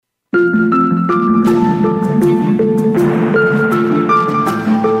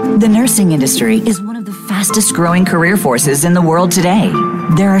The nursing industry is one of the fastest growing career forces in the world today.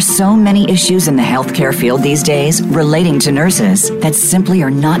 There are so many issues in the healthcare field these days relating to nurses that simply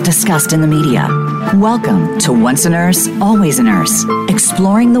are not discussed in the media. Welcome to Once a Nurse, Always a Nurse,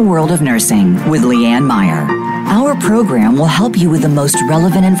 exploring the world of nursing with Leanne Meyer. Our program will help you with the most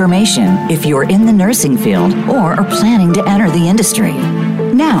relevant information if you're in the nursing field or are planning to enter the industry.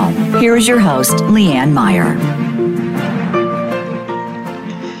 Now, here is your host, Leanne Meyer.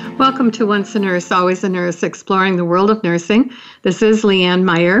 Welcome to Once a Nurse, Always a Nurse, exploring the world of nursing. This is Leanne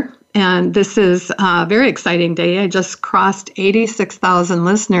Meyer, and this is a very exciting day. I just crossed 86,000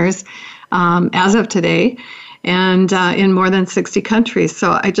 listeners as of today, and in more than 60 countries.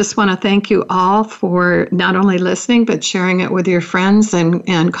 So I just want to thank you all for not only listening, but sharing it with your friends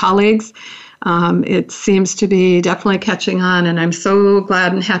and colleagues. It seems to be definitely catching on, and I'm so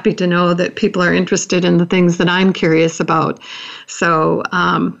glad and happy to know that people are interested in the things that I'm curious about. So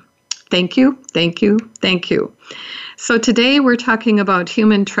thank you, thank you, thank you. So today we're talking about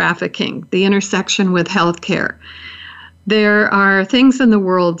human trafficking, the intersection with healthcare. There are things in the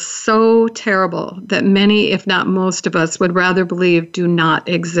world so terrible that many, if not most of us, would rather believe do not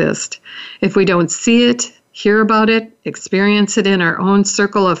exist. If we don't see it, hear about it, experience it in our own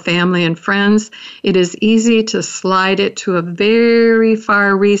circle of family and friends, it is easy to slide it to a very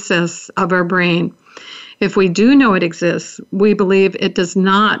far recess of our brain. If we do know it exists, we believe it does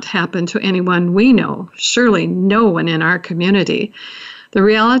not happen to anyone we know, surely no one in our community. The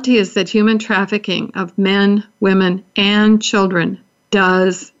reality is that human trafficking of men, women, and children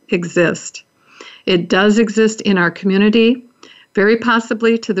does exist. It does exist in our community, very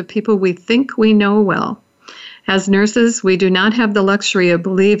possibly to the people we think we know well. As nurses, we do not have the luxury of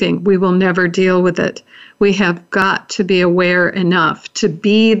believing we will never deal with it. We have got to be aware enough to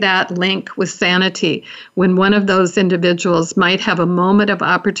be that link with sanity when one of those individuals might have a moment of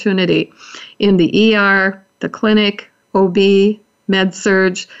opportunity in the ER, the clinic, OB,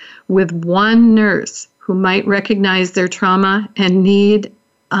 med-surg, with one nurse who might recognize their trauma and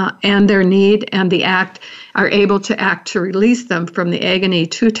their need and are able to act to release them from the agony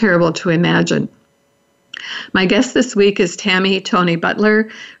too terrible to imagine. My guest this week is Tammy Tony Butler,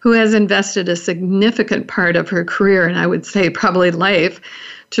 who has invested a significant part of her career, and I would say probably life,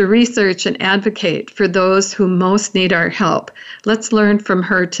 to research and advocate for those who most need our help. Let's learn from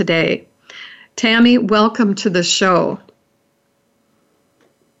her today. Tammy, welcome to the show.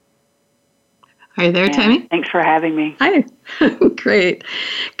 Are you there, Tammy? Thanks for having me. Hi. Great.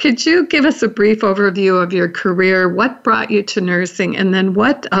 Could you give us a brief overview of your career? What brought you to nursing? And then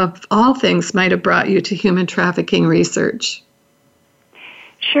what, of all things, might have brought you to human trafficking research?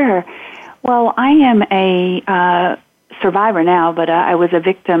 Sure. Well, I am a survivor now, but I was a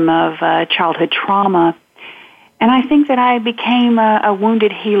victim of childhood trauma. And I think that I became a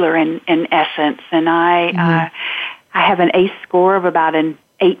wounded healer in essence. And I have an ACE score of about an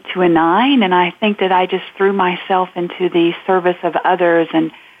 8 to a 9, and I think that I just threw myself into the service of others and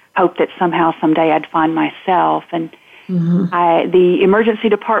hoped that somehow, someday I'd find myself. And the emergency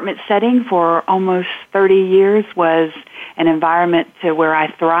department setting for almost 30 years was an environment to where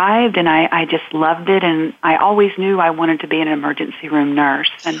I thrived, and I just loved it, and I always knew I wanted to be an emergency room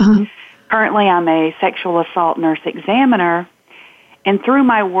nurse. And currently I'm a sexual assault nurse examiner, and through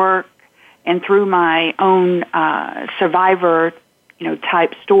my work and through my own survivor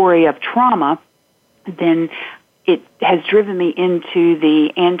type story of trauma, then it has driven me into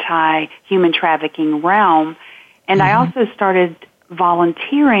the anti-human trafficking realm. And I also started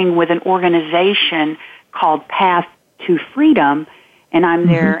volunteering with an organization called Path to Freedom, and I'm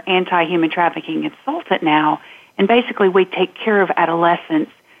their anti-human trafficking consultant now. And basically we take care of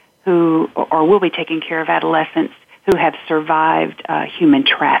adolescents or will be taking care of adolescents who have survived human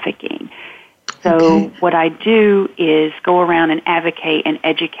trafficking. So what I do is go around and advocate and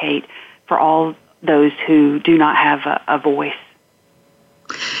educate for all those who do not have a voice.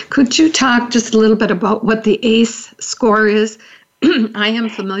 Could you talk just a little bit about what the ACE score is? I am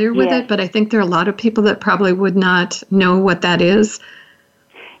familiar with it, but I think there are a lot of people that probably would not know what that is.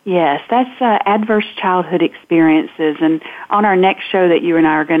 Yes, that's adverse childhood experiences. And on our next show that you and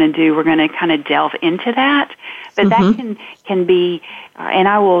I are going to do, we're going to kind of delve into that. But that can be, and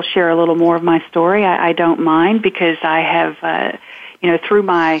I will share a little more of my story. I don't mind, because I have, through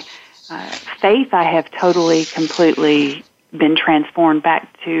my faith, I have totally, completely been transformed back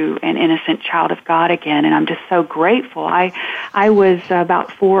to an innocent child of God again, and I'm just so grateful. I was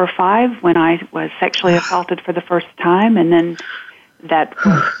about 4 or 5 when I was sexually assaulted for the first time, and then that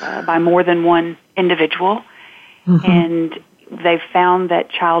was by more than one individual. And they've found that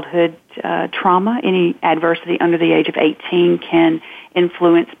childhood trauma, any adversity under the age of 18, can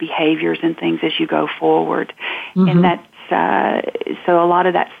influence behaviors and things as you go forward. Mm-hmm. And that's so a lot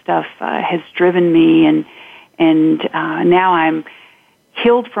of that stuff has driven me, and now I'm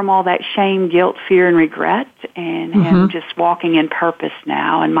healed from all that shame, guilt, fear, and regret, and am just walking in purpose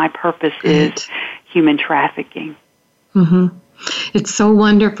now. And my purpose is human trafficking. Mm-hmm. It's so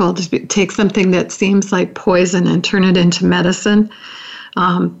wonderful to take something that seems like poison and turn it into medicine.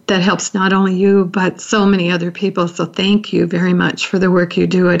 That helps not only you, but so many other people. So thank you very much for the work you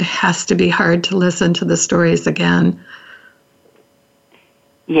do. It has to be hard to listen to the stories again.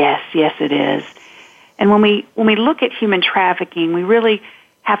 Yes, it is. And when we look at human trafficking, we really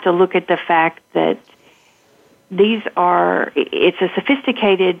have to look at the fact that it's a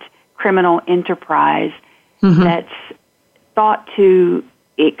sophisticated criminal enterprise that's thought to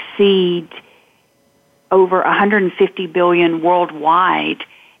exceed over $150 billion worldwide,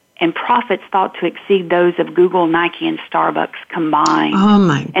 and profits thought to exceed those of Google, Nike, and Starbucks combined. Oh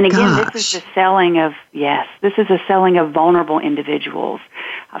my gosh. And again, this is the selling of vulnerable individuals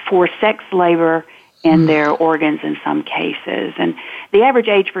for sex labor and their organs in some cases. And the average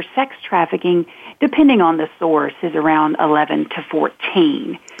age for sex trafficking, depending on the source, is around 11 to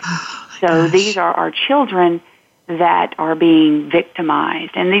 14. So these are our children that are being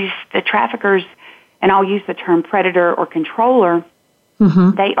victimized. And the traffickers, and I'll use the term predator or controller,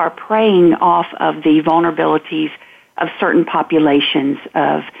 they are preying off of the vulnerabilities of certain populations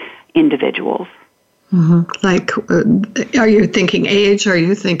of individuals. Like, are you thinking age? Are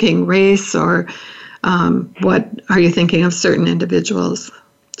you thinking race? Or what are you thinking of certain individuals,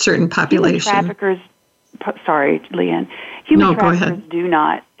 certain populations? Human traffickers, Leanne, human traffickers do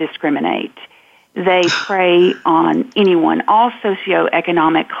not discriminate. They prey on anyone. All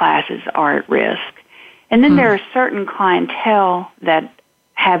socioeconomic classes are at risk. And then there are certain clientele that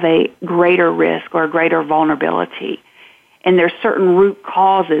have a greater risk or a greater vulnerability. And there are certain root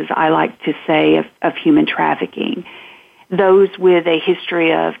causes, I like to say, of human trafficking. Those with a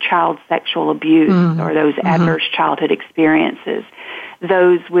history of child sexual abuse or those adverse childhood experiences.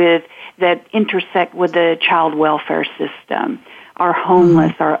 Those that intersect with the child welfare system. Our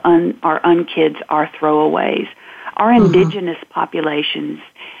homeless, our unkids, our throwaways. Our indigenous populations,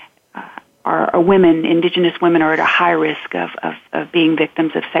 our women, indigenous women are at a high risk of being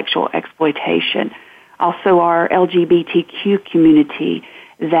victims of sexual exploitation. Also our LGBTQ community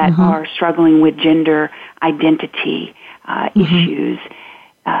that are struggling with gender identity issues.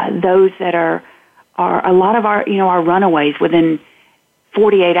 Those that are a lot of our runaways within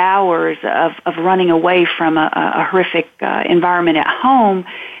 48 hours of running away from a horrific environment at home,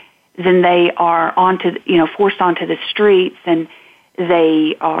 then they are forced onto the streets, and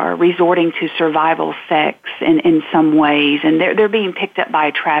they are resorting to survival sex in some ways, and they're being picked up by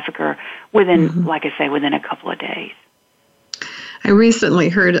a trafficker within, like I say, within a couple of days. I recently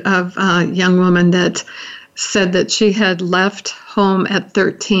heard of a young woman that said that she had left home at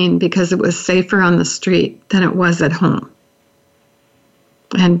 13 because it was safer on the street than it was at home.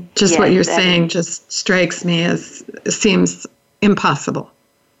 And just what you're saying just strikes me as seems impossible.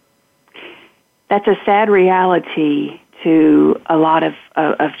 That's a sad reality to a lot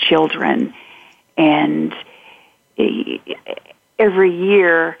of children. And every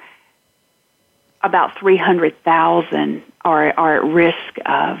year, about 300,000 are at risk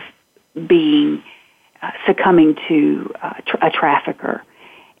of being succumbing to a trafficker.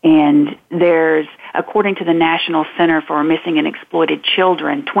 And there's, according to the National Center for Missing and Exploited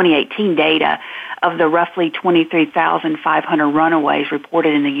Children, 2018 data of the roughly 23,500 runaways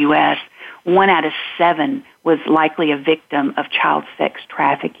reported in the U.S., 1 out of 7 was likely a victim of child sex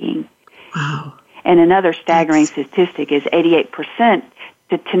trafficking. Wow. And another staggering statistic is 88%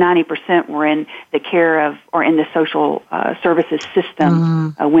 to 90% were in the care of or in the social services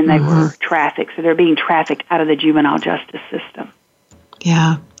system when they were trafficked. So they're being trafficked out of the juvenile justice system.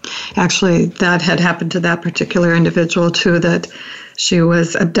 Yeah. Actually, that had happened to that particular individual, too, that she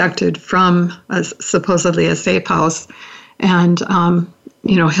was abducted from supposedly a safe house and,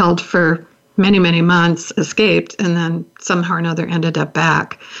 held for many, many months, escaped, and then somehow or another ended up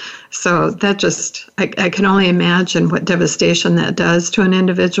back. So that just, I can only imagine what devastation that does to an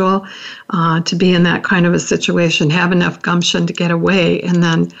individual to be in that kind of a situation, have enough gumption to get away, and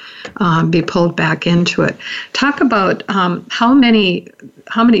then be pulled back into it. Talk about how many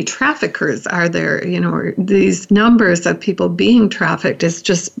traffickers are there? These numbers of people being trafficked is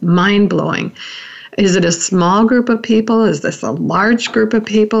just mind-blowing. Is it a small group of people? Is this a large group of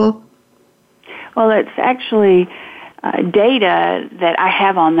people? Well, it's actually data that I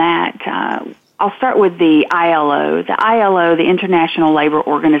have on that. I'll start with the ILO. The ILO, the International Labor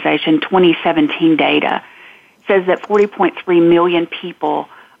Organization, 2017 data says that 40.3 million people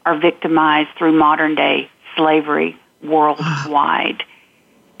are victimized through modern-day slavery worldwide.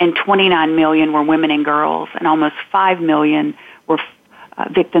 And 29 million were women and girls, and almost 5 million were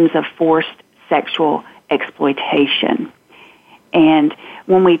victims of forced sexual exploitation. And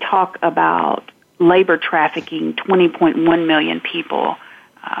when we talk about labor trafficking, 20.1 million people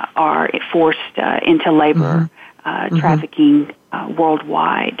are forced into labor trafficking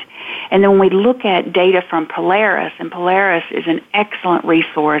worldwide. And then when we look at data from Polaris, and Polaris is an excellent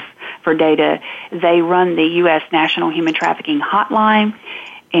resource for data, they run the U.S. National Human Trafficking Hotline,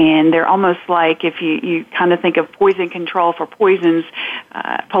 and they're almost like, if you kind of think of poison control for poisons,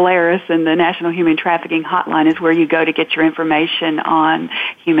 Polaris and the National Human Trafficking Hotline is where you go to get your information on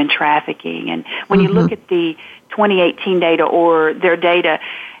human trafficking. And when you look at the 2018 data or their data,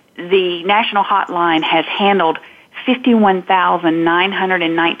 the National Hotline has handled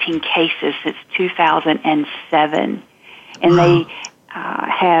 51,919 cases since 2007. And they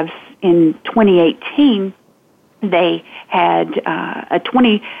have, in 2018, they had a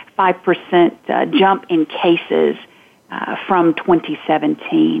 25% jump in cases from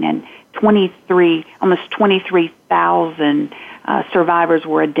 2017, and almost 23,000 survivors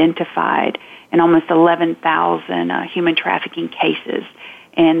were identified, and almost 11,000 human trafficking cases,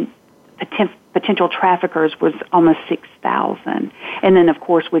 and potential traffickers was almost 6,000. And then, of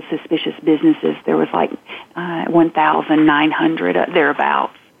course, with suspicious businesses, there was like 1,900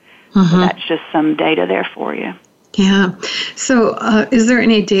 thereabouts. So that's just some data there for you. Yeah. So is there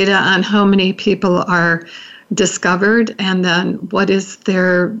any data on how many people are discovered, and then what is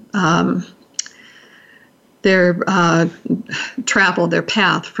their travel, their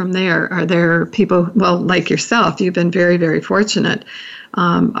path from there? Are there people, well, like yourself, you've been very, very fortunate.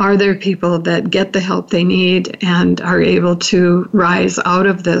 Are there people that get the help they need and are able to rise out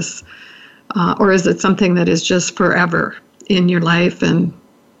of this? Or is it something that is just forever in your life and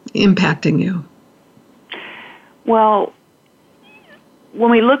impacting you? Well, when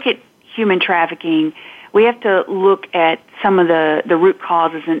we look at human trafficking, we have to look at some of the root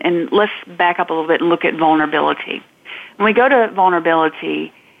causes, and let's back up a little bit and look at vulnerability. When we go to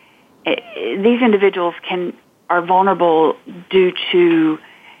vulnerability, these individuals are vulnerable due to,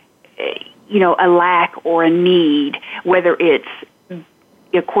 a lack or a need, whether it's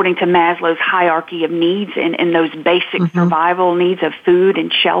according to Maslow's hierarchy of needs and those basic survival needs of food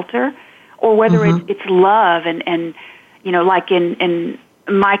and shelter, or whether it's love and like in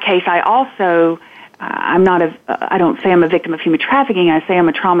my case, I also, I don't say I'm a victim of human trafficking, I say I'm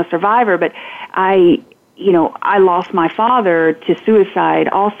a trauma survivor, but I lost my father to suicide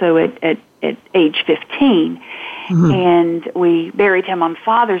also at age 15, and we buried him on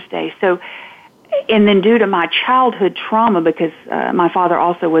Father's Day. So, and then due to my childhood trauma, because my father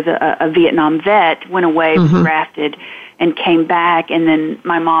also was a Vietnam vet, went away, was drafted, and came back, and then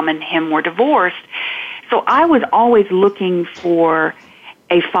my mom and him were divorced. So I was always looking for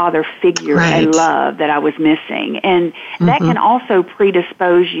a father figure, a love that I was missing. And that can also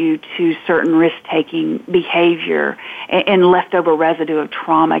predispose you to certain risk-taking behavior, and leftover residue of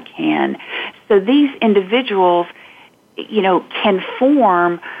trauma can. So these individuals, can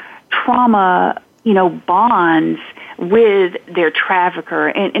form trauma, bonds with their trafficker.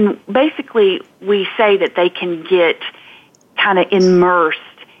 And basically we say that they can get kind of immersed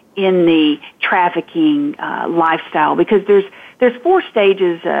in the trafficking lifestyle, because there's 4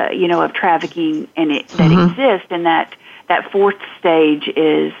 stages, of trafficking that exist, and that fourth stage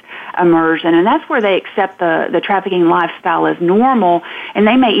is immersion, and that's where they accept the trafficking lifestyle as normal, and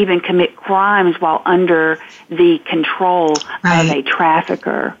they may even commit crimes while under the control of a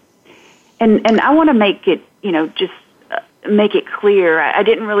trafficker. And I want to make it, just make it clear. I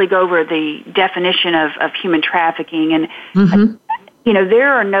didn't really go over the definition of human trafficking, and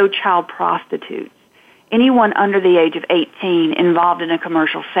there are no child prostitutes. Anyone under the age of 18 involved in a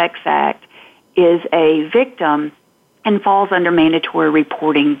commercial sex act is a victim and falls under mandatory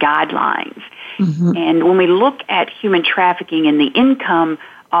reporting guidelines. And when we look at human trafficking and the income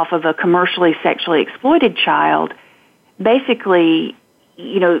off of a commercially sexually exploited child, basically,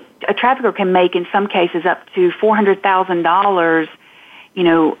 a trafficker can make, in some cases, up to $400,000,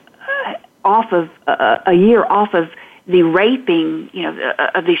 off of a year off of the raping,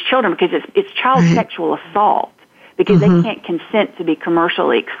 of these children, because it's child sexual assault, because they can't consent to be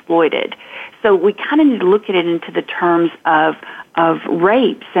commercially exploited. So we kind of need to look at it into the terms of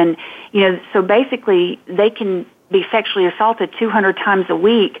rapes, and so basically they can be sexually assaulted 200 times a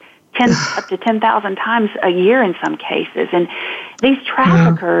week, up to 10,000 times a year in some cases, and these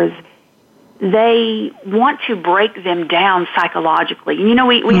traffickers, they want to break them down psychologically. You know,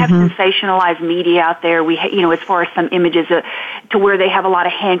 we have sensationalized media out there. As far as some images to where they have a lot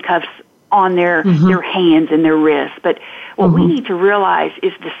of handcuffs on their hands and their wrists. But what we need to realize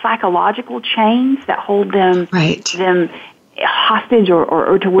is the psychological chains that hold them hostage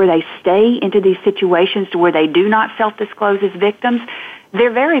or to where they stay into these situations to where they do not self-disclose as victims. They're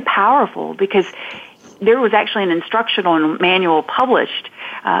very powerful, because there was actually an instructional manual published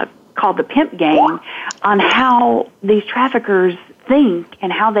called The Pimp Game on how these traffickers think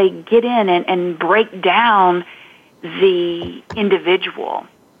and how they get in and break down the individual.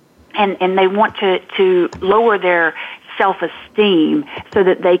 And they want to lower their self-esteem so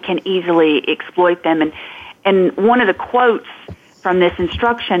that they can easily exploit them. And one of the quotes from this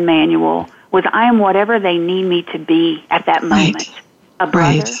instruction manual was, "I am whatever they need me to be at that moment. A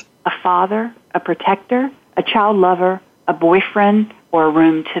brother, a father, a protector, a child lover, a boyfriend, or a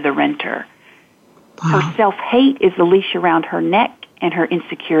room to the renter." Wow. Her self-hate is the leash around her neck, and her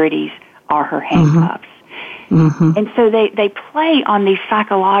insecurities are her handcuffs. And so they play on these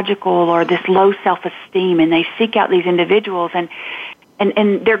psychological or this low self-esteem, and they seek out these individuals, and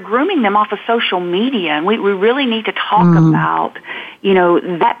they're grooming them off of social media. And we really need to talk about,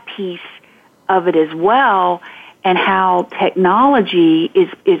 that piece of it as well, and how technology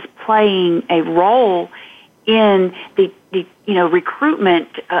is playing a role in the recruitment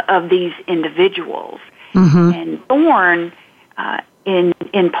of these individuals. And Thorne,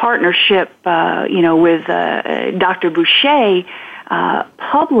 in partnership, with Dr. Boucher,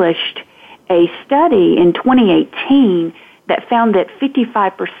 published a study in 2018 that found that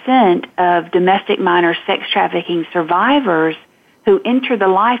 55% of domestic minor sex trafficking survivors who entered the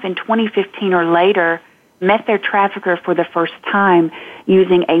life in 2015 or later met their trafficker for the first time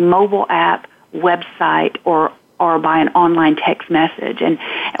using a mobile app, website, or by an online text message. And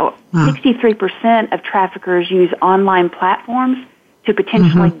 63% of traffickers use online platforms to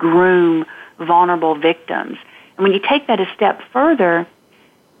potentially groom vulnerable victims. And when you take that a step further,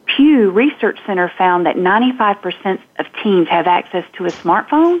 Pew Research Center found that 95% of teens have access to a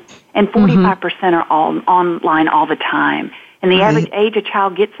smartphone, and 45% are all online all the time. And the average age a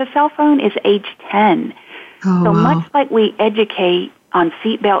child gets a cell phone is age 10. So much like we educate on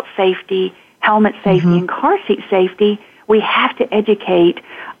seatbelt safety, helmet safety, and car seat safety, we have to educate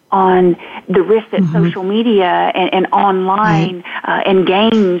on the risk that social media and online and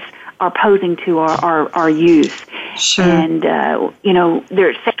games are posing to our youth. Sure. And,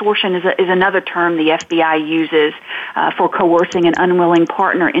 sextortion is another term the FBI uses for coercing an unwilling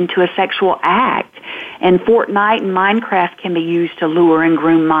partner into a sexual act. And Fortnite and Minecraft can be used to lure and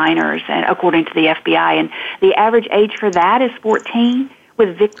groom minors, and according to the FBI. And the average age for that is 14,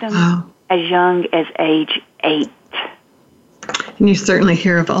 with victims as young as age 8. And you certainly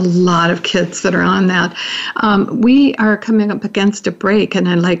hear of a lot of kids that are on that. We are coming up against a break, and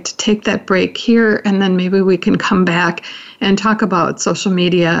I'd like to take that break here, and then maybe we can come back and talk about social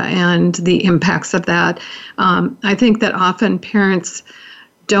media and the impacts of that. I think that often parents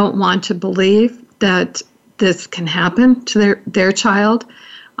don't want to believe that this can happen to their child,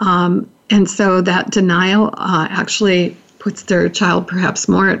 and so that denial actually puts their child perhaps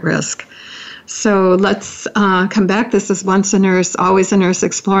more at risk. So let's come back. This is Once a Nurse, Always a Nurse,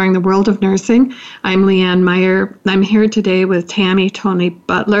 exploring the world of nursing. I'm Leanne Meyer. I'm here today with Tammy Tony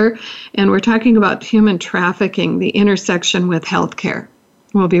Butler, and we're talking about human trafficking, the intersection with healthcare.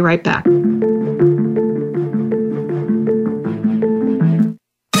 We'll be right back.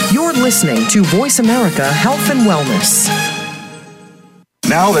 You're listening to Voice America Health and Wellness.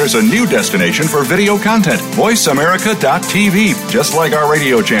 Now there's a new destination for video content, voiceamerica.tv. Just like our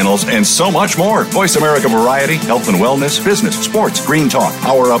radio channels and so much more. Voice America Variety, Health and Wellness, Business, Sports, Green Talk,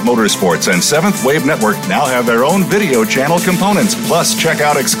 Power Up Motorsports, and Seventh Wave Network now have their own video channel components. Plus, check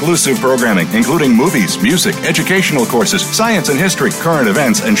out exclusive programming, including movies, music, educational courses, science and history, current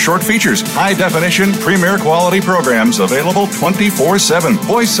events, and short features. High-definition, premier quality programs available 24/7.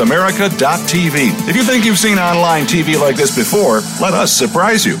 voiceamerica.tv. If you think you've seen online TV like this before, let us surprise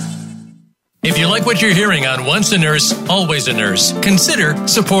you. If you like what you're hearing on Once a Nurse, Always a Nurse, consider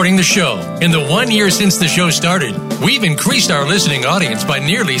supporting the show. In the 1 year since the show started, we've increased our listening audience by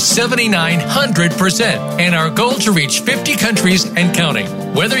nearly 7,900%, and our goal to reach 50 countries and counting.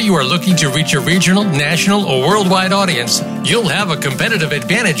 Whether you are looking to reach a regional, national, or worldwide audience, you'll have a competitive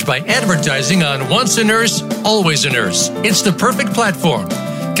advantage by advertising on Once a Nurse, Always a Nurse. It's the perfect platform.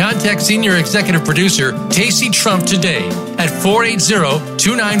 Contact Senior Executive Producer Tacey Trump today at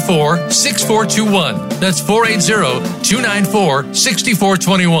 480-294-6421. That's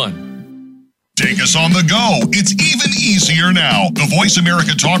 480-294-6421. Take Take us on the go. It's even easier now. The Voice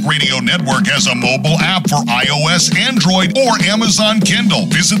America Talk Radio Network has a mobile app for iOS, Android, or Amazon Kindle.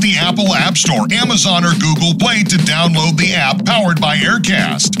 Visit the Apple App Store, Amazon, or Google Play to download the app powered by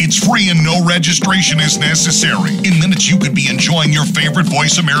Aircast. It's free and no registration is necessary. In minutes, you could be enjoying your favorite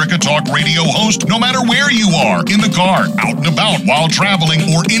Voice America Talk Radio host no matter where you are, in the car, out and about, while traveling,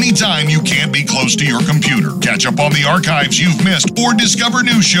 or anytime you can't be close to your computer. Catch up on the archives you've missed or discover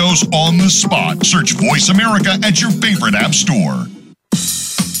new shows on the spot. Search Voice America at your favorite app store.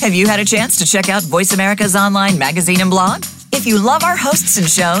 Have you had a chance to check out Voice America's online magazine and blog? If you love our hosts and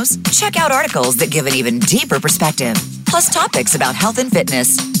shows, check out articles that give an even deeper perspective, plus topics about health and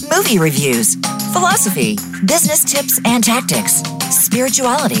fitness, movie reviews, philosophy, business tips and tactics,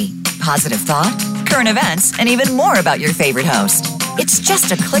 spirituality, positive thought, current events, and even more about your favorite host. It's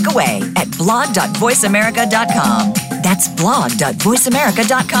just a click away at blog.voiceamerica.com. That's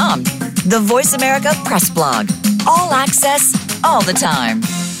blog.voiceamerica.com. The Voice America Press Blog. All access, all the time.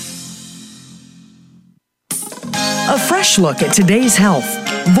 A fresh look at today's health.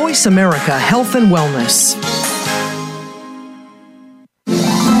 Voice America Health and Wellness.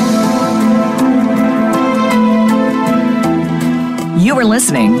 You are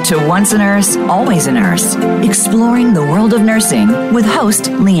listening to Once a Nurse, Always a Nurse, exploring the world of nursing with host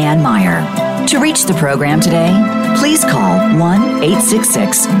Leanne Meyer. To reach the program today, please call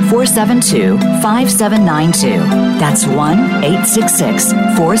 1-866-472-5792. That's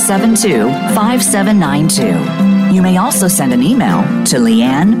 1-866-472-5792. You may also send an email to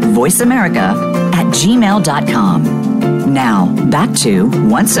leannevoiceamerica@gmail.com. Now, back to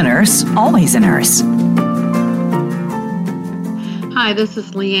Once a Nurse, Always a Nurse. Hi, this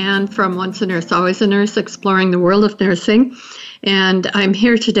is Leanne from Once a Nurse, Always a Nurse, exploring the world of nursing. And I'm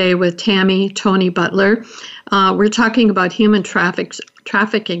here today with Tammy Tony Butler. We're talking about human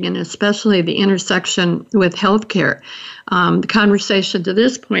trafficking and especially the intersection with healthcare. The conversation to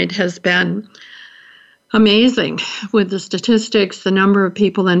this point has been amazing with the statistics, the number of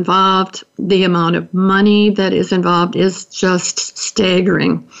people involved, the amount of money that is involved is just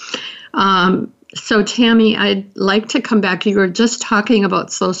staggering. So, Tammy, I'd like to come back. You were just talking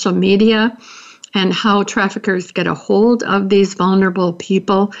about social media and how traffickers get a hold of these vulnerable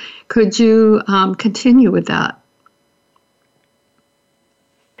people. Could you continue with that?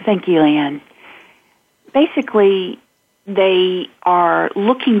 Thank you, Leanne. Basically, they are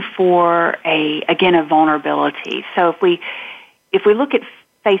looking for a vulnerability. So if we look at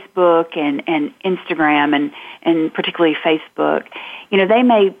Facebook and Instagram and particularly Facebook, they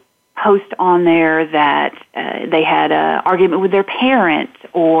may post on there that they had an argument with their parents,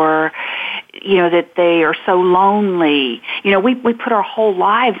 or that they are so lonely. We put our whole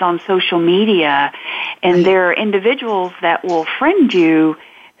lives on social media, and there are individuals that will friend you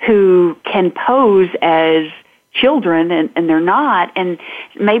who can pose as children and they're not, and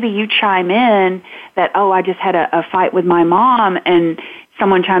maybe you chime in that, oh, I just had a fight with my mom, and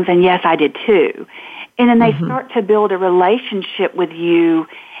someone chimes in, yes, I did too. And then they start to build a relationship with you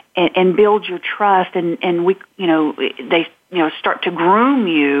and build your trust, and they start to groom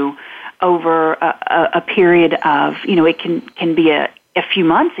you over a period of, it can be a few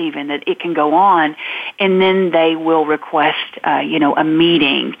months even that it can go on, and then they will request a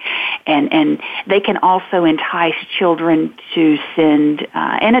meeting, and they can also entice children to send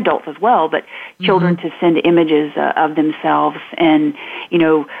and adults as well, but children to send images of themselves and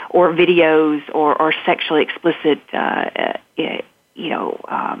or videos or sexually explicit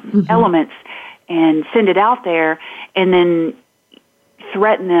elements, and send it out there, and then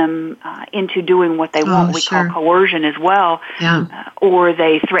threaten them into doing what they want. We call coercion as well. Yeah. Or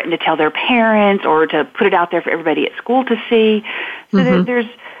they threaten to tell their parents, or to put it out there for everybody at school to see. So there's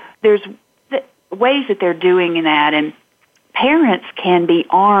ways that they're doing that, and parents can be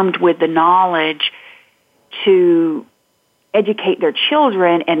armed with the knowledge to educate their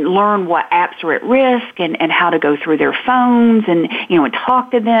children and learn what apps are at risk and how to go through their phones and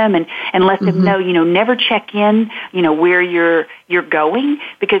talk to them and let them know, never check in, where you're going,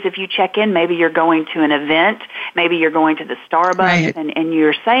 because if you check in, maybe you're going to an event, maybe you're going to the Starbucks, and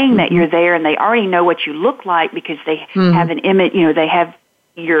you're saying that you're there, and they already know what you look like because they have an image, they have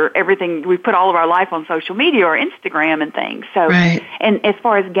your everything. We put all of our life on social media or Instagram and things. So, and as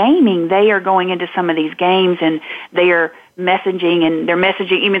far as gaming, they are going into some of these games, and they are messaging, and they're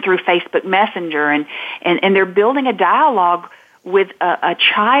messaging even through Facebook Messenger, and they're building a dialogue with a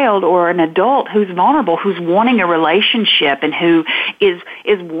child or an adult who's vulnerable, who's wanting a relationship, and who is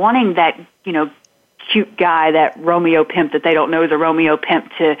wanting that, cute guy, that Romeo pimp that they don't know is a Romeo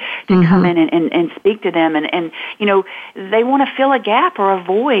pimp, to come in and speak to them. And they want to fill a gap or a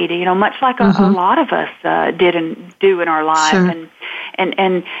void, much like a lot of us did and do in our lives. Sure.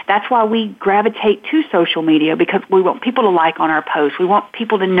 And that's why we gravitate to social media, because we want people to like on our posts. We want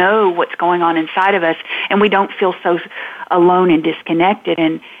people to know what's going on inside of us, and we don't feel so alone and disconnected.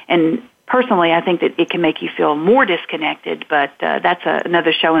 And personally, I think that it can make you feel more disconnected, but that's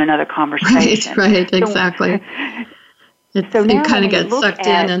another show and another conversation. Right, exactly. So you kind of get sucked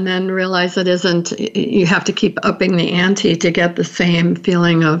in and then realize it isn't, you have to keep upping the ante to get the same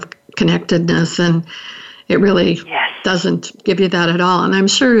feeling of connectedness, and it really doesn't give you that at all. And I'm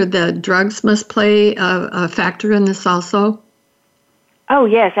sure that drugs must play a factor in this also. Oh,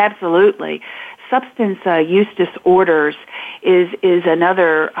 yes, absolutely. Substance use disorders is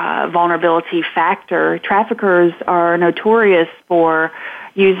another vulnerability factor. Traffickers are notorious for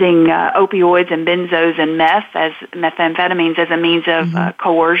using opioids and benzos and methamphetamines as a means of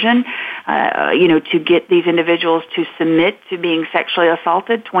coercion, to get these individuals to submit to being sexually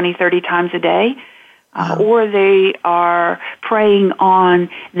assaulted 20, 30 times a day. Or they are preying on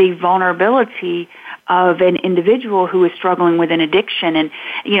the vulnerability of an individual who is struggling with an addiction. And,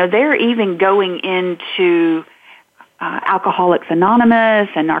 they're even going into Alcoholics Anonymous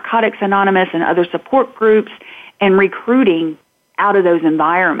and Narcotics Anonymous and other support groups and recruiting out of those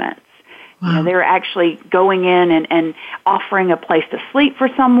environments. Wow. They're actually going in and offering a place to sleep for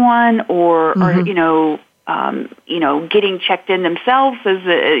someone, or getting checked in themselves as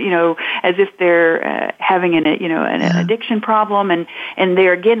if they're having an addiction problem, and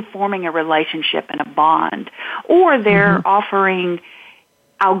they're again forming a relationship and a bond, or they're offering,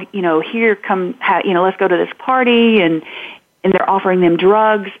 let's go to this party, and they're offering them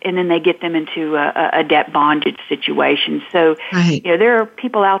drugs, and then they get them into a debt bondage situation. So, there are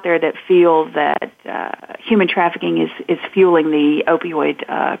people out there that feel that human trafficking is fueling the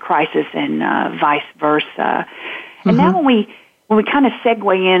opioid crisis, and vice versa. And now when we kind of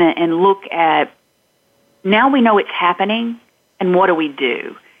segue in and look at, now we know it's happening, and what do we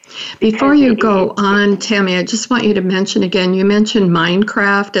do? Before you go on, Tammy, I just want you to mention again, you mentioned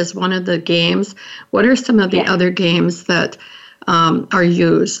Minecraft as one of the games. What are some of the other games that are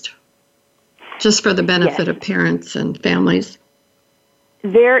used just for the benefit of parents and families?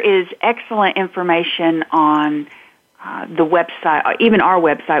 There is excellent information on the website, even our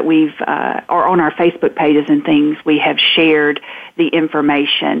website. Or on our Facebook pages and things, we have shared the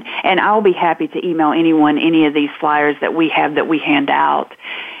information. And I'll be happy to email anyone any of these flyers that we have that we hand out.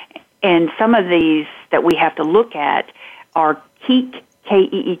 And some of these that we have to look at are Keek,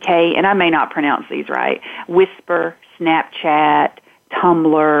 K-E-E-K, and I may not pronounce these right, Whisper, Snapchat,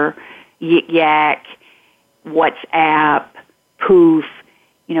 Tumblr, Yik Yak, WhatsApp, Poof,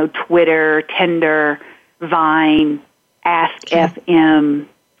 Twitter, Tinder, Vine, Ask FM,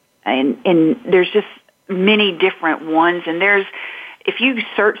 and there's just many different ones. And if you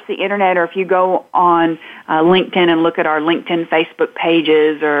search the internet, or if you go on LinkedIn and look at our LinkedIn, Facebook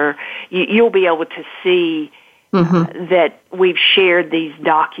pages, or you'll be able to see that we've shared these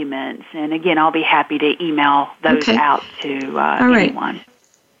documents. And again, I'll be happy to email those out to anyone.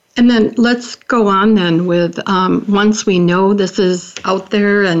 And then let's go on then with, once we know this is out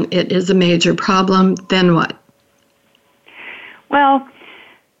there and it is a major problem, then what? Well,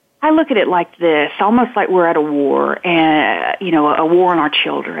 I look at it like this, almost like we're at a war, and a war on our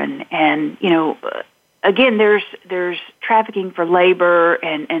children. And again, there's trafficking for labor,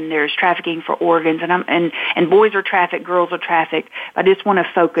 and there's trafficking for organs, and boys are trafficked, girls are trafficked. I just want to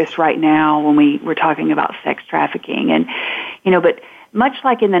focus right now when we're talking about sex trafficking, and but much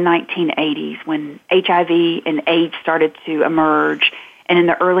like in the 1980s when HIV and AIDS started to emerge, and in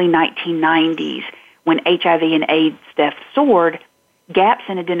the early 1990s when HIV and AIDS deaths soared, gaps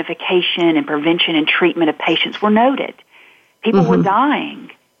in identification and prevention and treatment of patients were noted. People were dying.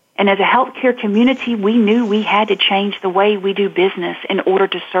 And as a healthcare community, we knew we had to change the way we do business in order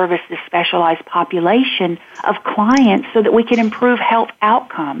to service this specialized population of clients so that we could improve health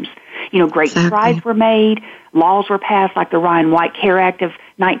outcomes. Great strides were made, laws were passed like the Ryan White Care Act of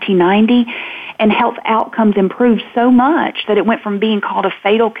 1990, and health outcomes improved so much that it went from being called a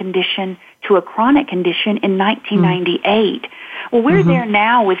fatal condition to a chronic condition in 1998. Well, we're there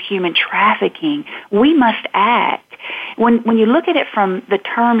now with human trafficking. We must act. When you look at it from the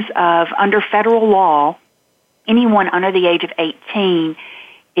terms of under federal law, anyone under the age of 18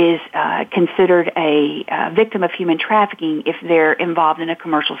 is considered a victim of human trafficking if they're involved in a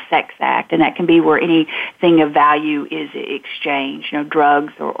commercial sex act, and that can be where anything of value is exchanged,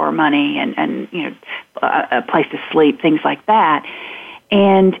 drugs or money, and a place to sleep, things like that.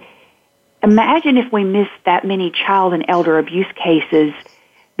 And imagine if we missed that many child and elder abuse cases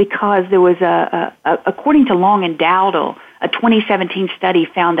because there was according to Long and Dowdle, a 2017 study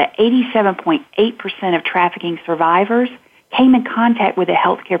found that 87.8% of trafficking survivors came in contact with a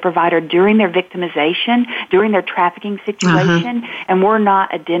healthcare provider during their victimization, during their trafficking situation, and were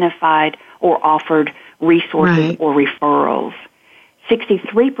not identified or offered resources or referrals.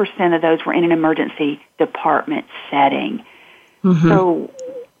 63% of those were in an emergency department setting. So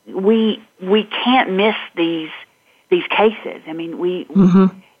we can't miss these cases. I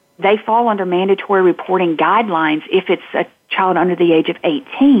mean, they fall under mandatory reporting guidelines if it's a child under the age of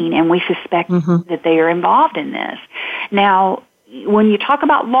 18, and we suspect that they are involved in this. Now, when you talk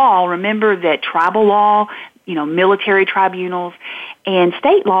about law, remember that tribal law, military tribunals, and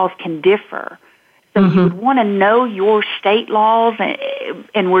state laws can differ. So you would want to know your state laws,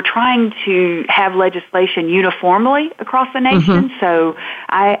 and we're trying to have legislation uniformly across the nation. So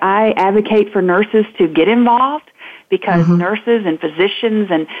I advocate for nurses to get involved, because nurses and physicians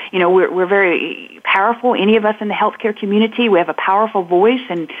and, we're very powerful. Any of us in the healthcare community, we have a powerful voice,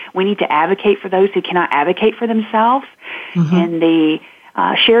 and we need to advocate for those who cannot advocate for themselves. And the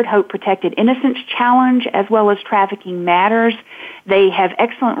Shared Hope Protected Innocence Challenge, as well as Trafficking Matters, they have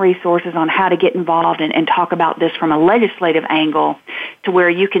excellent resources on how to get involved and talk about this from a legislative angle, to where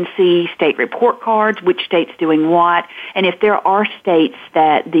you can see state report cards, which state's doing what, and if there are states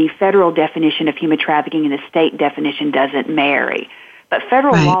that the federal definition of human trafficking and the state definition doesn't marry. But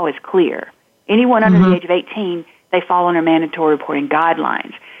federal law is clear. Anyone under the age of 18, they fall under mandatory reporting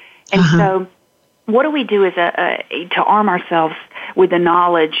guidelines. And so what do we do as to arm ourselves with the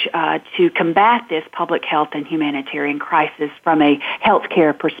knowledge to combat this public health and humanitarian crisis from a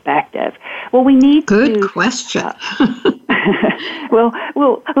healthcare perspective? Well, we need Good question. Well,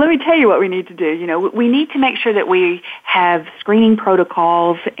 let me tell you what we need to do. We need to make sure that we have screening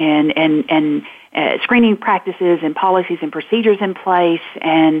protocols and screening practices and policies and procedures in place.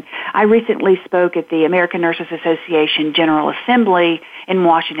 And I recently spoke at the American Nurses Association General Assembly in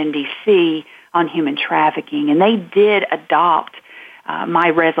Washington, D.C., on human trafficking, and they did adopt my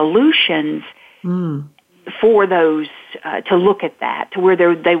resolutions for those to look at that, to where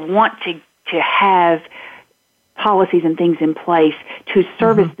they want to have policies and things in place to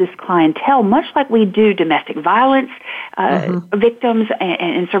service this clientele, much like we do domestic violence victims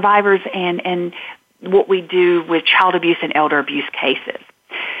and survivors, and what we do with child abuse and elder abuse cases.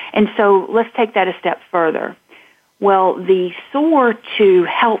 And so let's take that a step further. Well, the SOAR to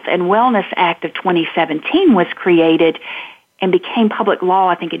Health and Wellness Act of 2017 was created and became public law,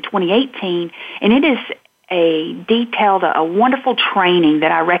 I think, in 2018, and it is a detailed, a wonderful training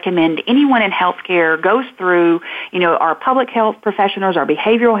that I recommend anyone in healthcare goes through, our public health professionals, our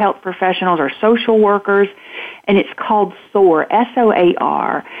behavioral health professionals, our social workers, and it's called SOAR,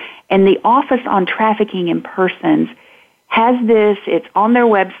 S-O-A-R, and the Office on Trafficking in Persons has this. It's on their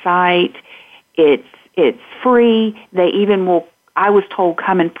website. It's free. They even will, I was told,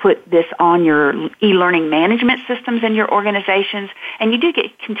 come and put this on your e-learning management systems in your organizations, and you do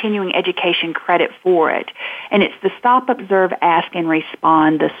get continuing education credit for it. And it's the Stop, Observe, Ask, and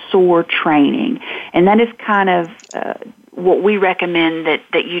Respond, the SOAR training. And that is kind of what we recommend,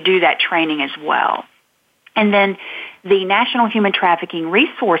 that you do that training as well. And then the National Human Trafficking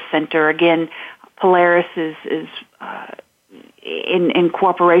Resource Center, again, Polaris is in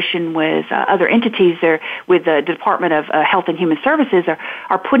cooperation with other entities there, with the Department of Health and Human Services,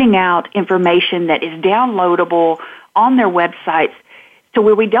 are putting out information that is downloadable on their websites, to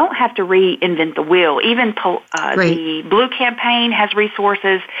where we don't have to reinvent the wheel. Even the Blue Campaign has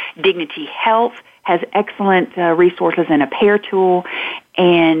resources. Dignity Health has excellent resources and a PAIR tool,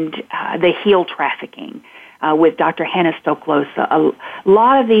 and the Heal Trafficking with Dr. Hannah Stoklos. A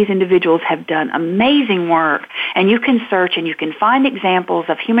lot of these individuals have done amazing work, and you can search and you can find examples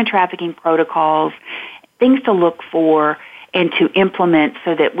of human trafficking protocols, things to look for and to implement,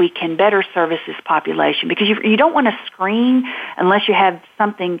 so that we can better service this population. Because you don't want to screen unless you have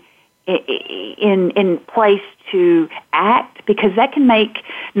something in place to act, because that can make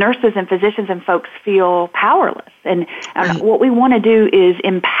nurses and physicians and folks feel powerless. And what we want to do is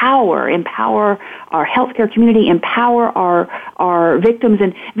empower our healthcare community, empower our victims.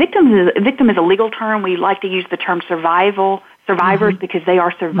 And victim is a legal term. We like to use the term survivors, because they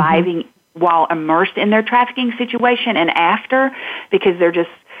are surviving while immersed in their trafficking situation and after, because they're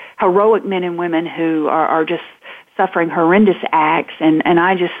just heroic men and women who are just suffering horrendous acts, and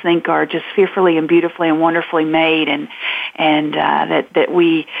I just think are just fearfully and beautifully and wonderfully made, and that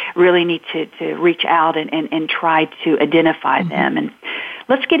we really need to reach out and try to identify them. And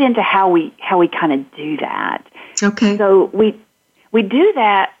let's get into how we kind of do that. Okay. So we do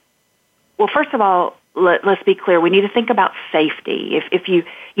that well, first of all, let's be clear. We need to think about safety. If you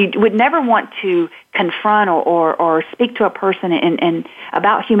would never want to confront or speak to a person and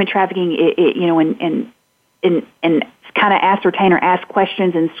about human trafficking, and kind of ascertain or ask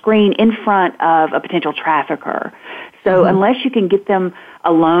questions and screen in front of a potential trafficker. So unless you can get them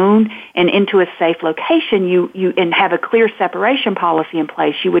alone and into a safe location, you and have a clear separation policy in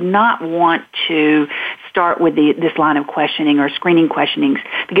place, you would not want to start with this line of questioning or screening questionings,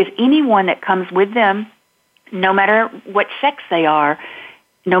 because anyone that comes with them, no matter what sex they are,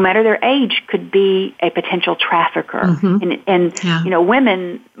 no matter their age, could be a potential trafficker. And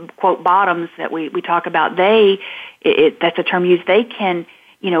women, quote, bottoms that we talk about, that's a term used, they can,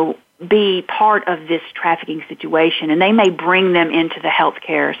 be part of this trafficking situation, and they may bring them into the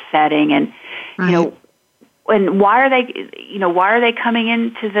healthcare setting. And, and why are they coming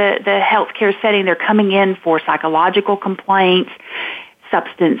into the healthcare setting? They're coming in for psychological complaints,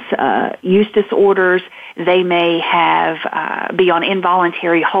 substance use disorders. They may have be on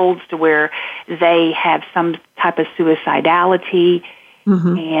involuntary holds to where they have some type of suicidality.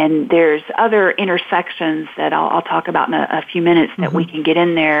 And there's other intersections that I'll talk about in a few minutes that we can get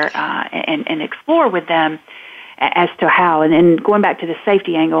in there and explore with them as to how. And going back to the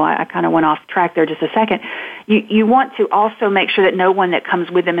safety angle, I kind of went off track there just a second. You want to also make sure that no one that comes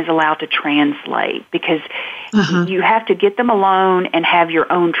with them is allowed to translate, because you have to get them alone and have your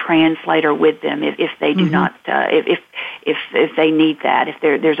own translator with them if they do not, if they need that, if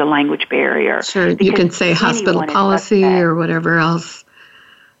there's a language barrier. Sure, you can say hospital policy or whatever else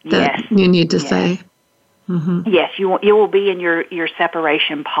that you need to say. Yes, you will be in your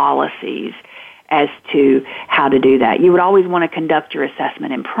separation policies as to how to do that. You would always want to conduct your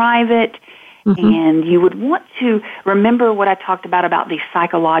assessment in private, and you would want to remember what I talked about these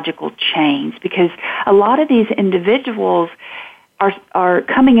psychological chains, because a lot of these individuals are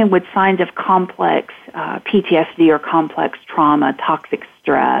coming in with signs of complex PTSD or complex trauma, toxic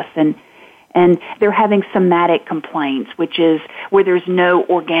stress, and they're having somatic complaints, which is where there's no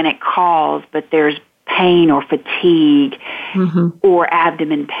organic cause, but there's pain or fatigue or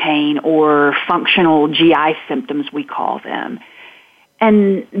abdomen pain or functional GI symptoms, we call them.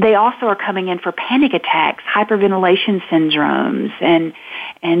 And they also are coming in for panic attacks, hyperventilation syndromes, and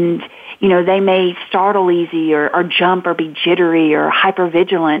they may startle easy or jump or be jittery or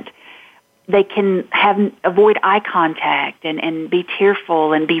hypervigilant. They can avoid eye contact and be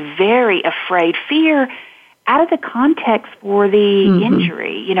tearful and be very afraid. Fear out of the context for the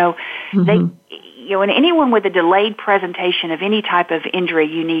injury. And anyone with a delayed presentation of any type of injury,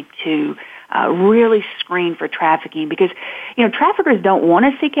 you need to really screen for trafficking, because, traffickers don't want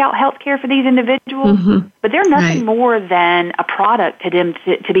to seek out health care for these individuals, but they're nothing more than a product to them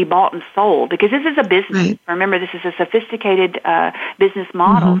to be bought and sold, because this is a business. Remember, this is a sophisticated business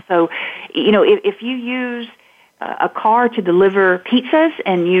model. So, if you use a car to deliver pizzas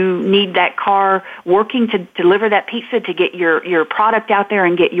and you need that car working to deliver that pizza to get your product out there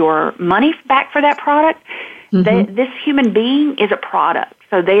and get your money back for that product, this human being is a product.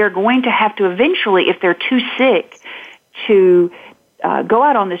 So they are going to have to eventually, if they're too sick to go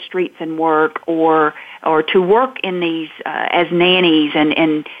out on the streets and work, or to work in these as nannies and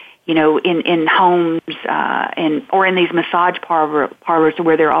in homes or in these massage parlors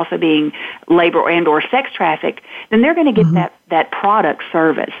where they're also being labor and or sex trafficked, then they're going to get that product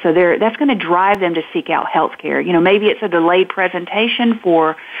service. So that's going to drive them to seek out health care. Maybe it's a delayed presentation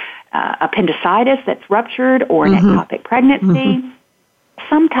for appendicitis that's ruptured, or an ectopic pregnancy,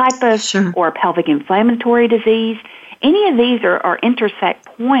 some type of, or a pelvic inflammatory disease. Any of these are intersect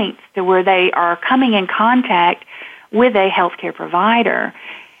points to where they are coming in contact with a healthcare provider,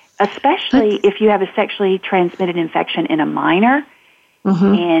 especially if you have a sexually transmitted infection in a minor,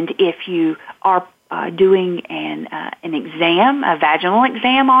 and if you are doing an exam, a vaginal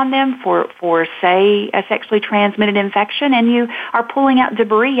exam on them for say a sexually transmitted infection, and you are pulling out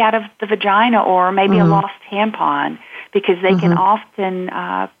debris out of the vagina or maybe a lost tampon, because they can often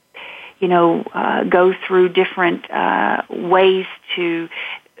go through different ways to.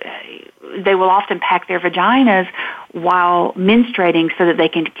 They will often pack their vaginas while menstruating so that they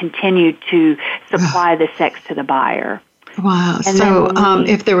can continue to supply the sex to the buyer. Wow. And so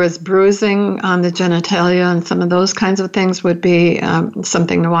if there was bruising on the genitalia and some of those kinds of things would be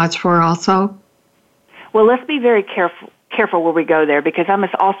something to watch for also? Well, let's be very careful where we go there, because I'm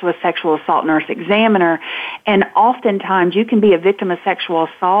also a sexual assault nurse examiner, and oftentimes you can be a victim of sexual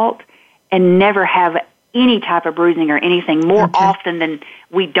assault and never have any type of bruising or anything more often than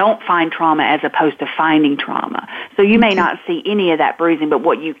we don't find trauma as opposed to finding trauma. So you may not see any of that bruising, but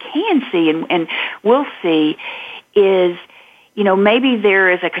what you can see and will see is maybe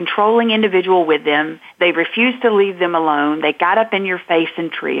there is a controlling individual with them. They refused to leave them alone. They got up in your face in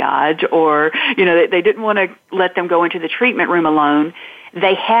triage, or, they didn't want to let them go into the treatment room alone.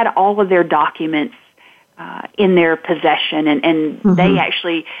 They had all of their documents in their possession, and they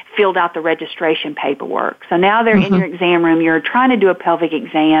actually filled out the registration paperwork. So now they're in your exam room. You're trying to do a pelvic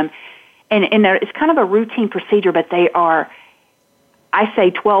exam, and it's kind of a routine procedure, but they are, I say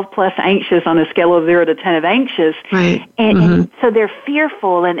 12 plus anxious on a scale of 0 to 10 of anxious. Right. And so they're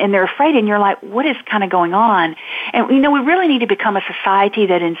fearful and they're afraid, and you're like, what is kind of going on? And, we really need to become a society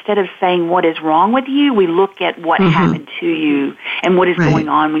that instead of saying what is wrong with you, we look at what happened to you and what is going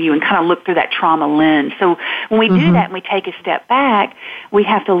on with you and kind of look through that trauma lens. So when we do that and we take a step back, we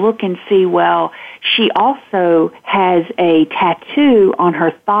have to look and see, well, she also has a tattoo on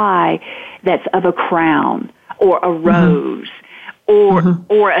her thigh that's of a crown or a rose.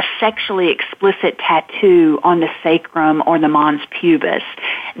 Or a sexually explicit tattoo on the sacrum or the mons pubis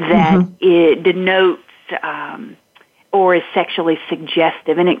that it denotes or is sexually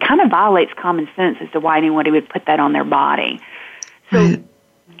suggestive. And it kind of violates common sense as to why anybody would put that on their body. So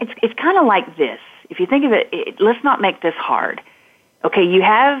it's kind of like this. If you think of it, let's not make this hard. Okay, you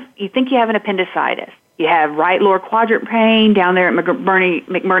think you have an appendicitis. You have right lower quadrant pain down there at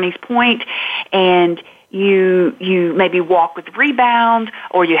McBurney's Point, and you maybe walk with rebound,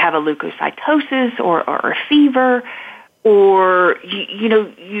 or you have a leukocytosis or a fever, or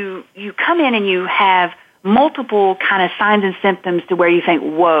you come in and you have multiple kind of signs and symptoms to where you think,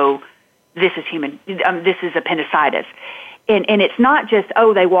 whoa, this is appendicitis. And it's not just,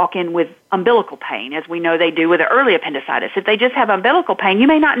 they walk in with umbilical pain, as we know they do with the early appendicitis. If they just have umbilical pain, you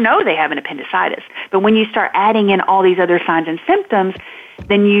may not know they have an appendicitis. But when you start adding in all these other signs and symptoms,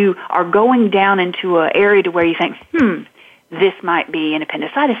 then you are going down into an area to where you think, this might be an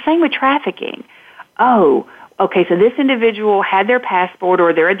appendicitis. Same with trafficking. Oh, okay, so this individual had their passport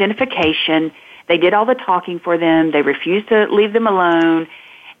or their identification. They did all the talking for them. They refused to leave them alone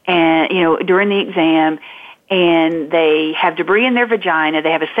and during the exam. And they have debris in their vagina.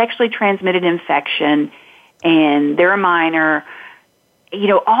 They have a sexually transmitted infection, and they're a minor.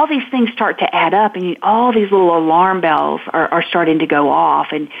 All these things start to add up, and all these little alarm bells are starting to go off,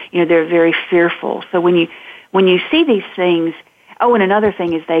 and they're very fearful. So when you see these things, and another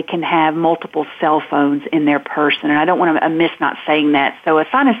thing is they can have multiple cell phones in their person, and I don't want to miss not saying that. So a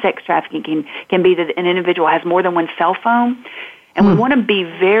sign of sex trafficking can be that an individual has more than one cell phone, and we want to be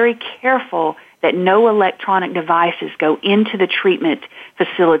very careful that no electronic devices go into the treatment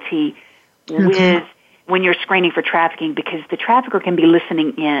facility when you're screening for trafficking, because the trafficker can be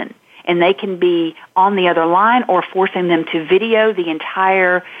listening in, and they can be on the other line or forcing them to video the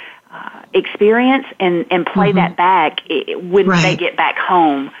entire experience and play that back when they get back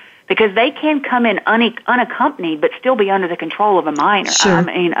home, because they can come in unaccompanied but still be under the control of a minor,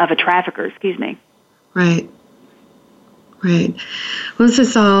 of a trafficker, excuse me. Right. Right. Well, this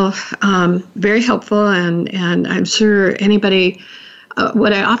is all very helpful, and I'm sure anybody,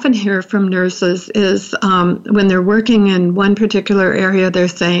 what I often hear from nurses is when they're working in one particular area, they're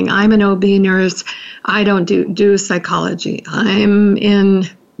saying, I'm an OB nurse, I don't do psychology. I'm in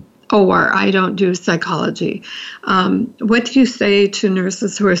OR, I don't do psychology. What do you say to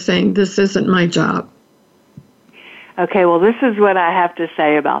nurses who are saying, this isn't my job? Okay, well, this is what I have to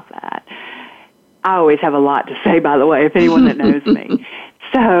say about that. I always have a lot to say, by the way, if anyone that knows me.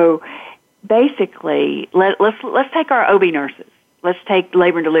 So basically, let's take our OB nurses. Let's take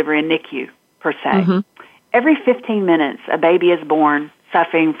labor and delivery and NICU, per se. Every 15 minutes, a baby is born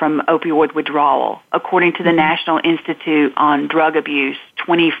suffering from opioid withdrawal, according to the National Institute on Drug Abuse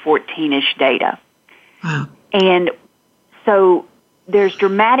 2014-ish data. Wow. And so there's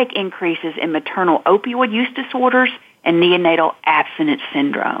dramatic increases in maternal opioid use disorders and neonatal abstinence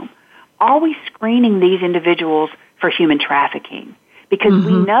syndrome. Are we screening these individuals for human trafficking? Because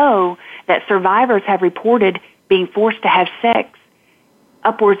we know that survivors have reported being forced to have sex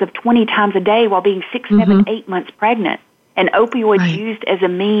upwards of 20 times a day while being 6, 7, 8 months pregnant. And opioids used as a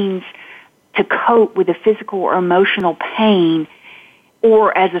means to cope with the physical or emotional pain,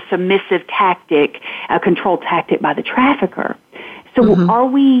 or as a submissive tactic, a control tactic by the trafficker. So are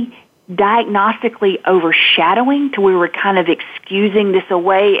we diagnostically overshadowing to where we're kind of excusing this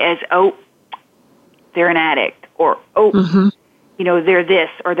away as, they're an addict, or, they're this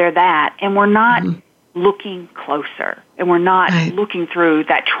or they're that, and we're not looking closer, and we're not looking through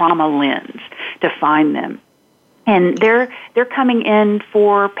that trauma lens to find them. And they're coming in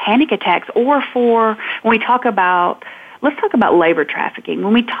for panic attacks, or for, when we talk about, let's talk about labor trafficking.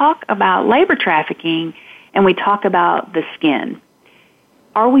 When we talk about labor trafficking and we talk about the skin,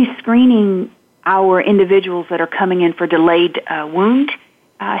 are we screening our individuals that are coming in for delayed wound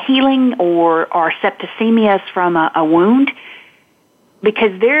healing or septicemias from a wound,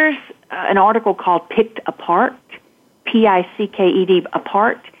 because there's an article called Picked Apart, Picked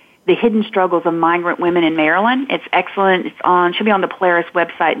Apart, The Hidden Struggles of Migrant Women in Maryland. It's excellent. Should be on the Polaris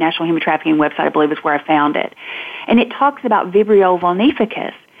website, National Human Trafficking website, I believe is where I found it. And it talks about Vibrio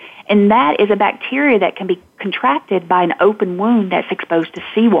vulnificus. And that is a bacteria that can be contracted by an open wound that's exposed to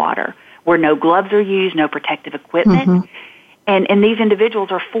seawater, where no gloves are used, no protective equipment. Mm-hmm. And these individuals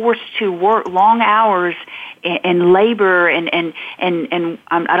are forced to work long hours and labor and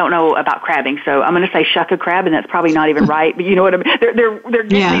I don't know about crabbing, so I'm going to say shuck a crab, and that's probably not even right, but you know what I mean. They're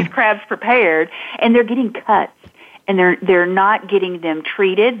getting these crabs prepared, and they're getting cuts, and they're not getting them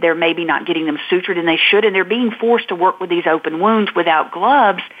treated. They're maybe not getting them sutured, and they should, and they're being forced to work with these open wounds without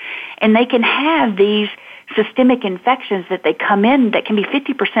gloves, and they can have these systemic infections that they come in that can be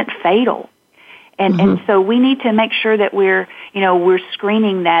 50% fatal. And so we need to make sure that we're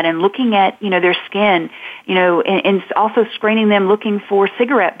screening that and looking at, their skin, and also screening them, looking for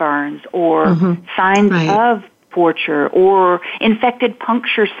cigarette burns or signs of torture or infected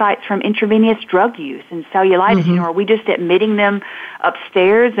puncture sites from intravenous drug use and cellulitis. Are we just admitting them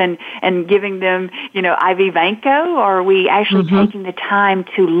upstairs and giving them, IV Vanco, or are we actually taking the time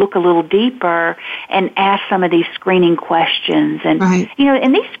to look a little deeper and ask some of these screening questions? And,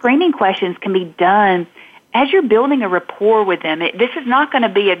 and these screening questions can be done as you're building a rapport with them. This is not going to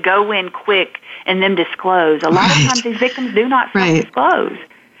be a go in quick and then disclose. A lot of times these victims do not self-disclose.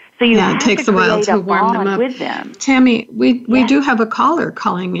 So it takes a while to warm them up. With them. Tammy, we do have a caller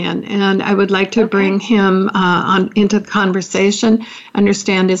calling in, and I would like to bring him into the conversation.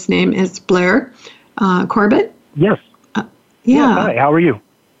 Understand his name is Blair Corbett. Yes. Hi, how are you?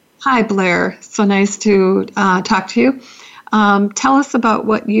 Hi, Blair. So nice to talk to you. Tell us about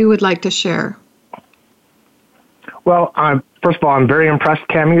what you would like to share. Well, first of all, I'm very impressed,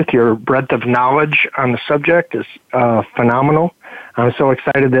 Tammy, with your breadth of knowledge on the subject. It's phenomenal. I'm so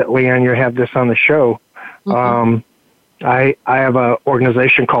excited that, Leanne, you have this on the show. I have an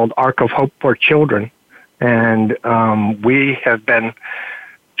organization called Arc of Hope for Children, and we have been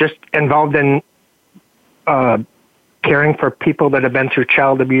just involved in caring for people that have been through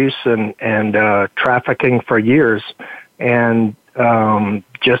child abuse and trafficking for years, and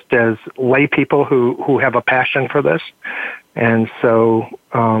just as lay people who have a passion for this. And so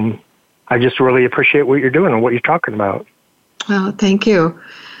I just really appreciate what you're doing and what you're talking about. Oh, thank you.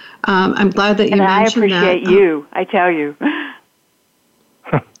 I'm glad that you mentioned that. And I appreciate you, I tell you.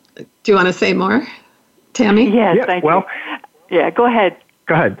 Do you want to say more, Tammy? Yes, thank you. Yeah, go ahead.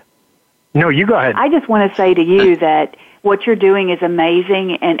 Go ahead. No, you go ahead. I just want to say to you that what you're doing is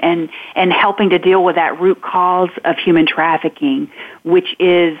amazing and helping to deal with that root cause of human trafficking, which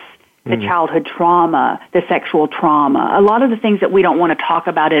is the childhood trauma, the sexual trauma, a lot of the things that we don't want to talk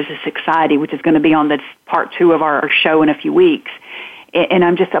about as a society, which is going to be on this part 2 of our show in a few weeks. And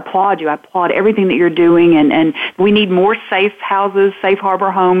I'm just applaud you. I applaud everything that you're doing. And we need more safe houses, safe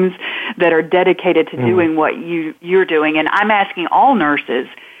harbor homes that are dedicated to doing what you're doing. And I'm asking all nurses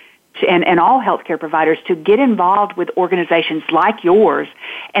and all healthcare providers to get involved with organizations like yours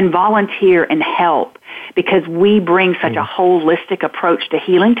and volunteer and help, because we bring such a holistic approach to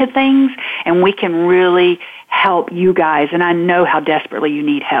healing to things, and we can really help you guys. And I know how desperately you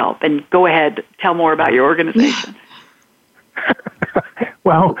need help. And go ahead, tell more about your organization.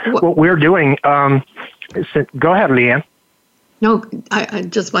 Well, what we're doing, go ahead, Leanne. No, I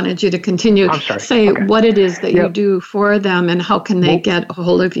just wanted you to continue. I'm sorry. Say what it is that you do for them and how can they get a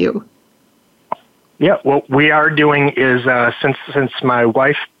hold of you. Yeah, what we are doing is since my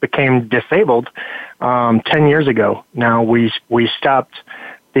wife became disabled 10 years ago now, we stopped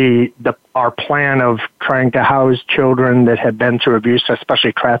our plan of trying to house children that had been through abuse,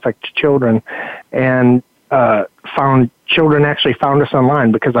 especially trafficked children, and children actually found us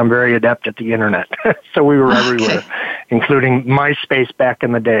online because I'm very adept at the internet. So we were everywhere, including MySpace back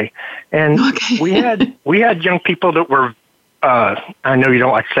in the day. And we had young people that were, I know you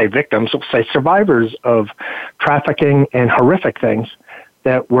don't like to say victims, we'll say survivors of trafficking and horrific things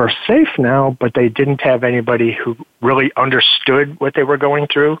that were safe now, but they didn't have anybody who really understood what they were going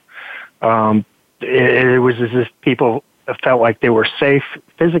through. It was as if people felt like they were safe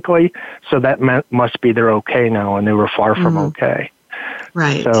physically, so that must be they're okay now, and they were far from okay.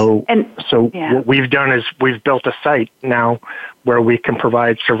 Right. So what we've done is we've built a site now where we can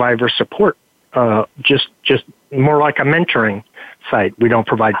provide survivor support, just more like a mentoring site. We don't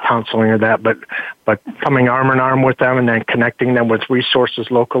provide counseling or that, but coming arm in arm with them and then connecting them with resources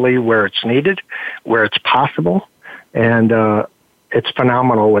locally where it's needed, where it's possible, and it's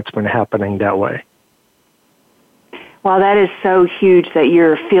phenomenal what's been happening that way. Well, that is so huge that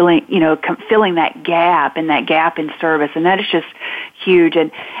you're filling that gap in service, and that is just huge.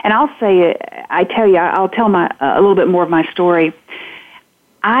 And I'll say, I'll tell a little bit more of my story.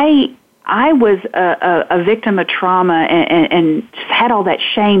 I was a victim of trauma and had all that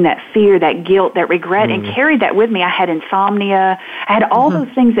shame, that fear, that guilt, that regret, and carried that with me. I had insomnia. I had all those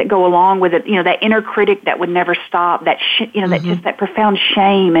things that go along with it. That inner critic that would never stop. That that just that profound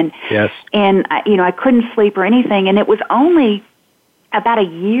shame, and I couldn't sleep or anything. And it was only about a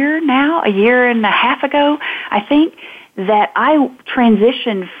year and a half ago, I think, that I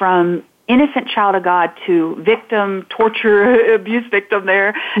transitioned from innocent child of God to victim, torture, abuse victim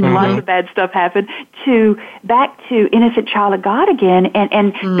there, and lots of bad stuff happened, back to innocent child of God again,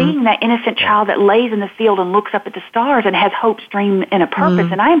 and being that innocent child that lays in the field and looks up at the stars and has hope, dream, and a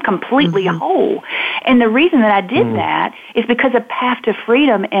purpose, and I am completely whole. And the reason that I did that is because of Path to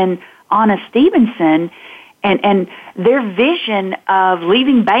Freedom and Anna Stevenson and their vision of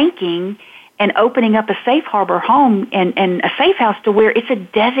leaving banking and opening up a safe harbor home and a safe house to where it's a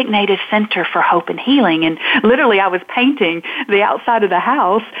designated center for hope and healing. And literally I was painting the outside of the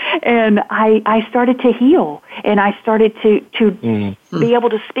house, and I started to heal, and I started to be able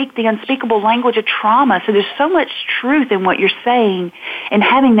to speak the unspeakable language of trauma. So there's so much truth in what you're saying, and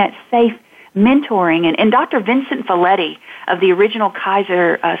having that safe mentoring. And Dr. Vincent Folletti of the original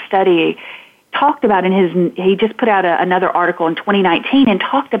Kaiser study talked about he just put out another article in 2019 and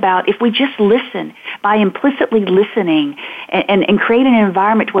talked about if we just listen, by implicitly listening and create an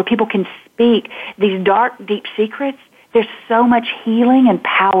environment where people can speak these dark, deep secrets, there's so much healing and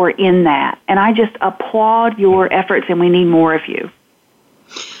power in that. And I just applaud your efforts, and we need more of you.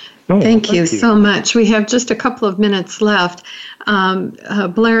 Thank you so much. We have just a couple of minutes left.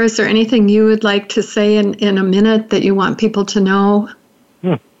 Blair, is there anything you would like to say in a minute that you want people to know?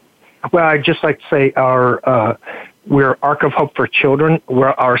 Well, I'd just like to say we're Ark of Hope for Children.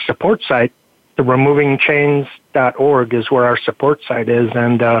 We're our support site. The removingchains.org is where our support site is,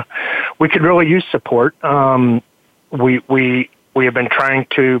 and we could really use support. We have been trying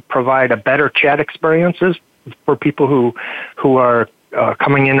to provide a better chat experiences for people who are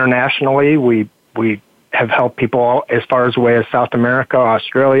coming internationally. We have helped people all as far as away as South America,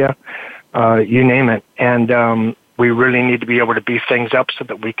 Australia, you name it, and we really need to be able to beef things up so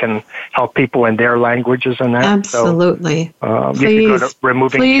that we can help people in their languages and that. Absolutely. So,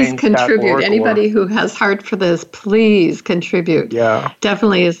 please contribute. Anybody who has heart for this, please contribute. Yeah.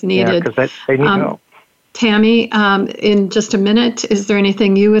 Definitely is needed. Yeah, because they need help. Tammy, in just a minute, is there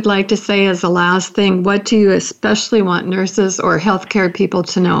anything you would like to say as a last thing? What do you especially want nurses or healthcare people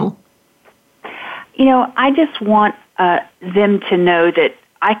to know? I just want them to know that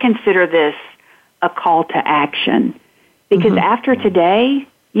I consider this a call to action, because after today,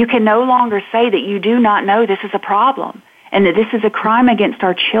 you can no longer say that you do not know this is a problem and that this is a crime against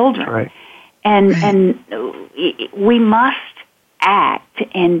our children. Right. And we must act.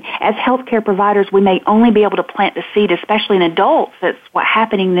 And as healthcare providers, we may only be able to plant the seed, especially in adults. That's what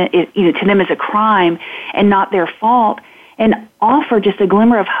happening to them is a crime and not their fault. And offer just a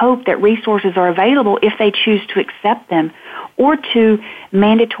glimmer of hope that resources are available if they choose to accept them, or to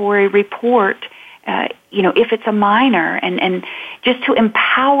mandatory report if it's a minor, and just to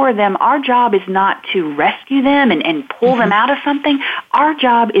empower them. Our job is not to rescue them and pull them out of something. Our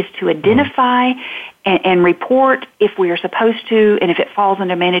job is to identify and report if we are supposed to, and if it falls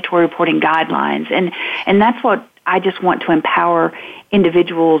under mandatory reporting guidelines. And that's what I just want to empower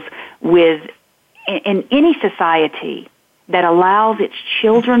individuals with in any society that allows its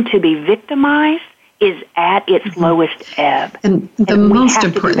children to be victimized is at its lowest ebb. And the most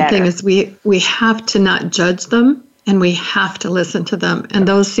important thing is we have to not judge them, and we have to listen to them. And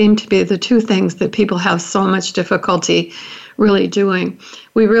those seem to be the two things that people have so much difficulty really doing.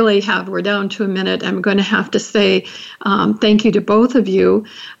 We're down to a minute. I'm going to have to say thank you to both of you.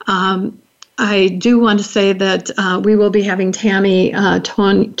 I do want to say that we will be having Tammy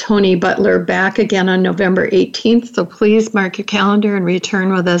Tony Butler back again on November 18th, so please mark your calendar and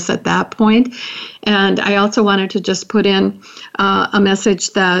return with us at that point. And I also wanted to just put in a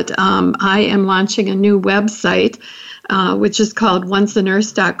message that I am launching a new website, which is called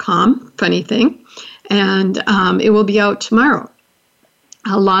onceanurse.com, funny thing, and it will be out tomorrow.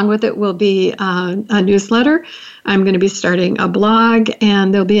 Along with it will be a newsletter. I'm going to be starting a blog,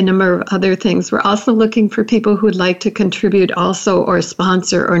 and there'll be a number of other things. We're also looking for people who would like to contribute also, or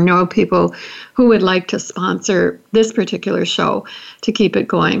sponsor, or know people who would like to sponsor this particular show to keep it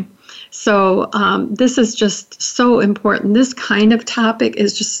going. So this is just so important. This kind of topic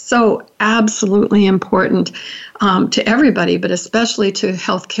is just so absolutely important to everybody, but especially to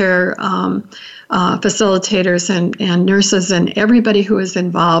healthcare facilitators and nurses and everybody who is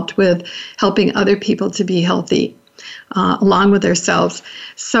involved with helping other people to be healthy. Along with themselves.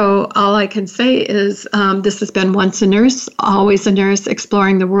 So all I can say is this has been Once a Nurse, Always a Nurse,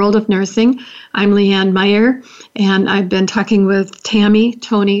 exploring the world of nursing. I'm Leanne Meyer, and I've been talking with Tammy,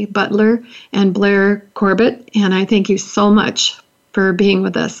 Tony Butler, and Blair Corbett, and I thank you so much for being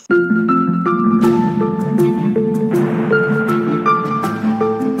with us.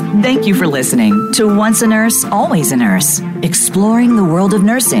 Thank you for listening to Once a Nurse, Always a Nurse, exploring the world of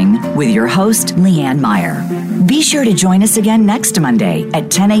nursing with your host, Leanne Meyer. Be sure to join us again next Monday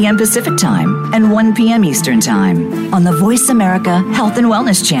at 10 a.m. Pacific Time and 1 p.m. Eastern Time on the Voice America Health and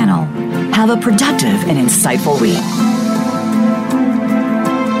Wellness Channel. Have a productive and insightful week.